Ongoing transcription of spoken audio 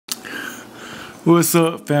What's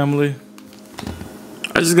up, family?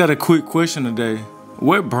 I just got a quick question today.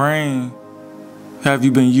 What brain have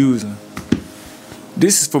you been using?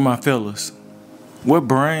 This is for my fellas. What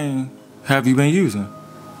brain have you been using?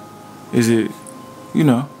 Is it,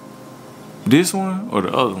 this one or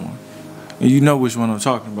the other one? And you know which one I'm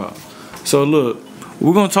talking about. So look, what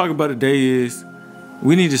we're gonna talk about today is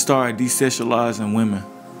we need to start desexualizing women.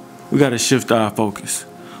 We gotta shift our focus.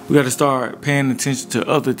 We gotta start paying attention to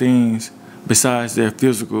other things besides their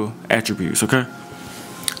physical attributes, okay?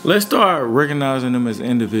 Let's start recognizing them as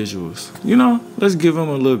individuals. Let's give them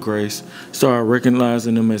a little grace. Start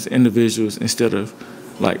recognizing them as individuals instead of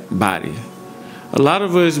like body. A lot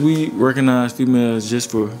of us, we recognize females just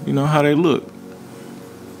for, how they look,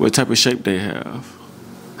 what type of shape they have,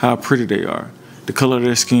 how pretty they are, the color of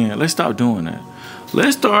their skin. Let's stop doing that.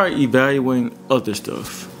 Let's start evaluating other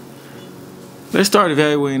stuff. Let's start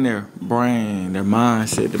evaluating their brain, their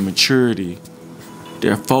mindset, their maturity,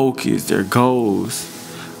 their focus, their goals.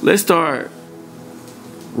 Let's start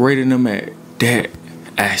rating them at that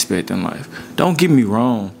aspect in life. Don't get me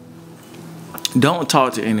wrong. Don't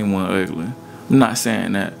talk to anyone ugly. I'm not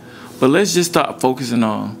saying that. But let's just stop focusing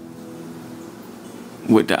on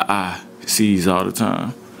what the eye sees all the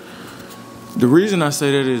time. The reason I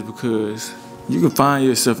say that is because you can find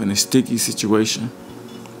yourself in a sticky situation.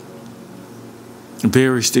 A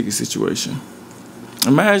very sticky situation.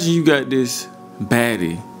 Imagine you got this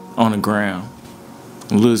baddie on the ground.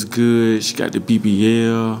 Looks good. She got the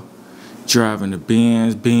BBL, driving the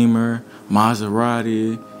Benz, Beamer,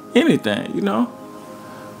 Maserati, anything,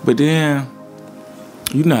 But then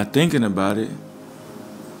you're not thinking about it.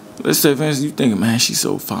 Let's say, for instance, you thinking, man, she's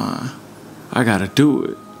so fine. I gotta do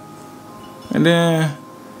it. And then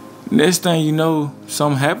next thing you know,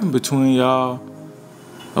 something happened between y'all.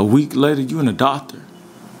 A week later, you in a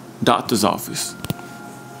doctor's office.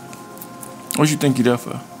 What you think you there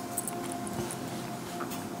for?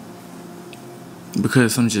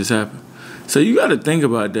 Because something just happened. So you got to think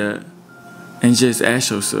about that and just ask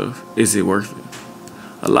yourself, is it worth it?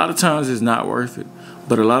 A lot of times it's not worth it.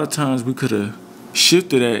 But a lot of times we could have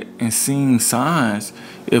shifted that and seen signs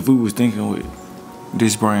if we was thinking with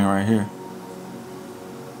this brain right here.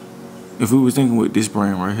 If we was thinking with this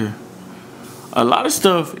brain right here. A lot of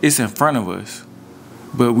stuff is in front of us,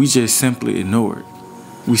 but we just simply ignore it.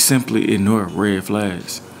 We simply ignore red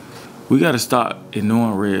flags. We got to stop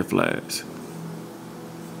ignoring red flags.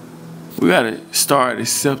 We got to start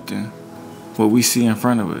accepting what we see in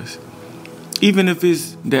front of us. Even if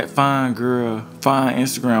it's that fine girl, fine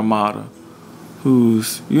Instagram model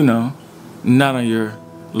who's, not on your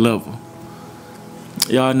level.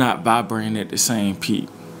 Y'all not vibrating at the same peak.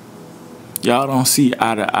 Y'all don't see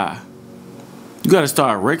eye to eye. You got to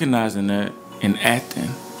start recognizing that and acting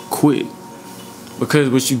quick. Because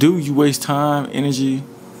what you do, you waste time, energy,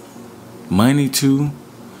 money too.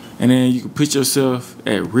 And then you can put yourself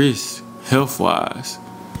at risk health-wise.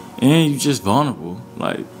 And you just vulnerable.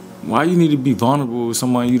 Like, why you need to be vulnerable with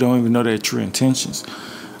someone you don't even know their true intentions?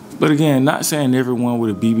 But again, not saying everyone with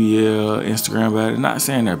a BBL, Instagram bad, not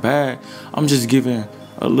saying they're bad. I'm just giving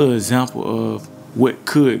a little example of what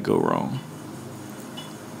could go wrong.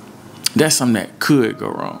 That's something that could go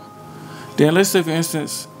wrong. Then let's say, for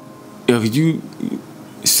instance, if you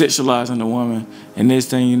sexualizing a woman and next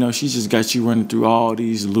thing you know, she just got you running through all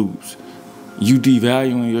these loops. You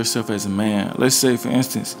devaluing yourself as a man. Let's say, for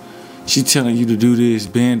instance, she telling you to do this,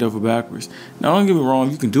 bend over backwards. Now, don't get me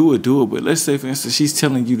wrong, you can do it. But let's say, for instance, she's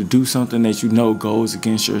telling you to do something that you know goes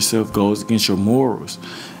against yourself, goes against your morals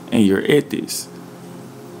and your ethics.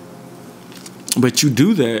 But you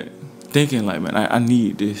do that thinking like, man, I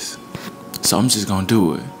need this. So I'm just gonna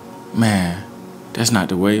do it. Man, that's not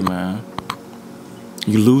the way, man.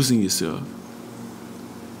 You're losing yourself.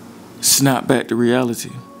 Snap back to reality.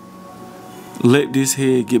 Let this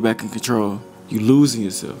head get back in control. You're losing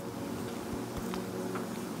yourself.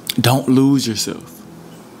 Don't lose yourself.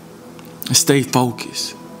 Stay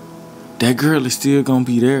focused. That girl is still gonna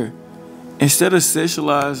be there. Instead of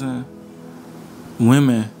sexualizing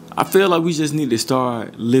women, I feel like we just need to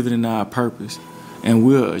start living in our purpose and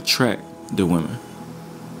we'll attract the women.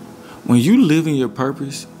 When you live in your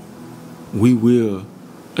purpose, we will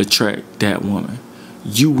attract that woman.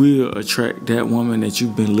 You will attract that woman that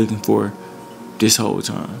you've been looking for this whole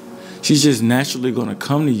time. She's just naturally gonna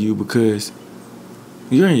come to you because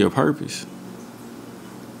you're in your purpose.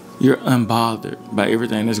 You're unbothered by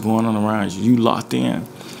everything that's going on around you. You locked in.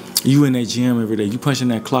 You in that gym every day. You punching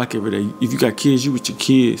that clock every day. If you got kids, you with your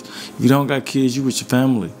kids. If you don't got kids, you with your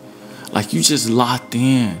family. Like, you just locked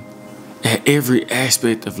in at every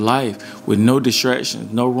aspect of life with no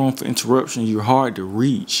distractions, no room for interruption. You're hard to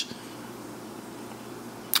reach.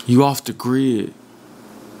 You off the grid.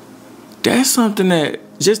 That's something that,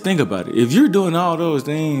 just think about it. If you're doing all those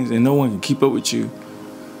things and no one can keep up with you,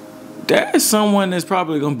 that's someone that's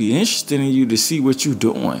probably going to be interested in you to see what you're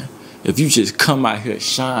doing. If you just come out here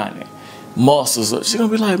shining, muscles up, she's going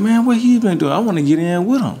to be like, man, what he been doing? I want to get in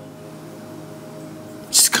with him.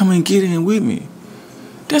 Just come and get in with me.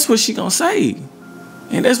 That's what she going to say.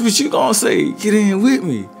 And that's what you going to say, get in with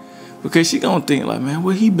me. Because she going to think like, man,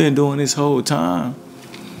 what he been doing this whole time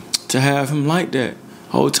to have him like that?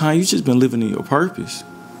 Whole time you just been living in your purpose.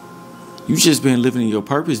 You just been living in your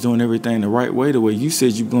purpose, doing everything the right way, the way you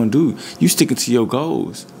said you gonna do. You sticking to your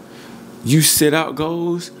goals. You set out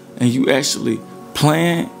goals and you actually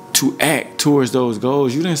plan to act towards those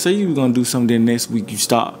goals. You didn't say you were gonna do something next week you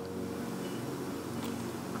stopped.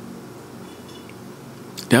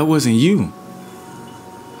 That wasn't you.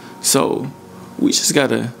 So we just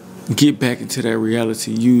gotta get back into that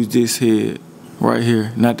reality. Use this head right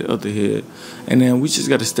here, not the other head. And then we just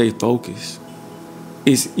got to stay focused.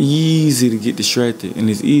 It's easy to get distracted, and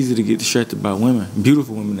it's easy to get distracted by women,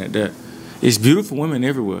 beautiful women at that. It's beautiful women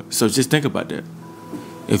everywhere. So just think about that.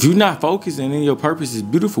 If you're not focused and in your purpose, it's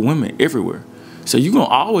beautiful women everywhere. So you're going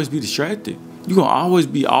to always be distracted. You're going to always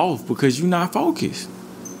be off because you're not focused.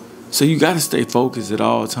 So you got to stay focused at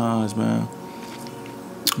all times, man.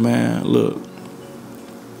 Man, look.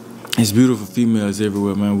 It's beautiful females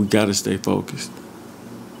everywhere, man. We gotta stay focused.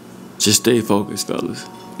 Just stay focused, fellas.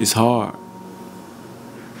 It's hard.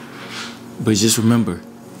 But just remember,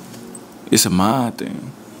 it's a mind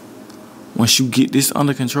thing. Once you get this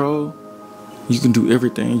under control, you can do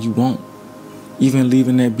everything you want. Even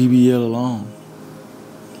leaving that BBL alone.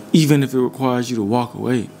 Even if it requires you to walk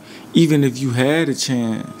away. Even if you had a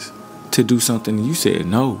chance to do something and you said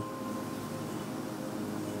no.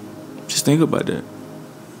 Just think about that.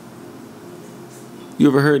 You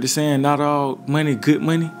ever heard the saying, not all money, good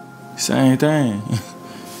money? Same thing.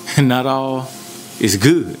 And not all is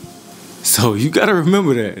good. So you got to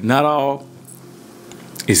remember that. Not all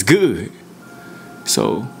is good.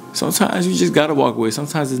 So sometimes you just got to walk away.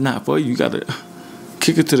 Sometimes it's not for you. You got to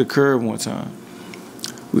kick it to the curb one time.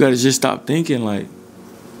 We got to just stop thinking like,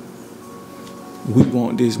 we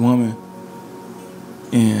want this woman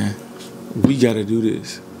and we got to do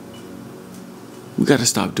this. We got to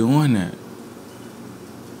stop doing that.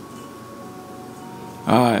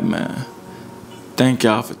 Alright, man. Thank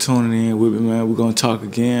y'all for tuning in with me, man. We're going to talk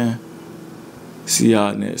again. See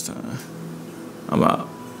y'all next time. I'm out.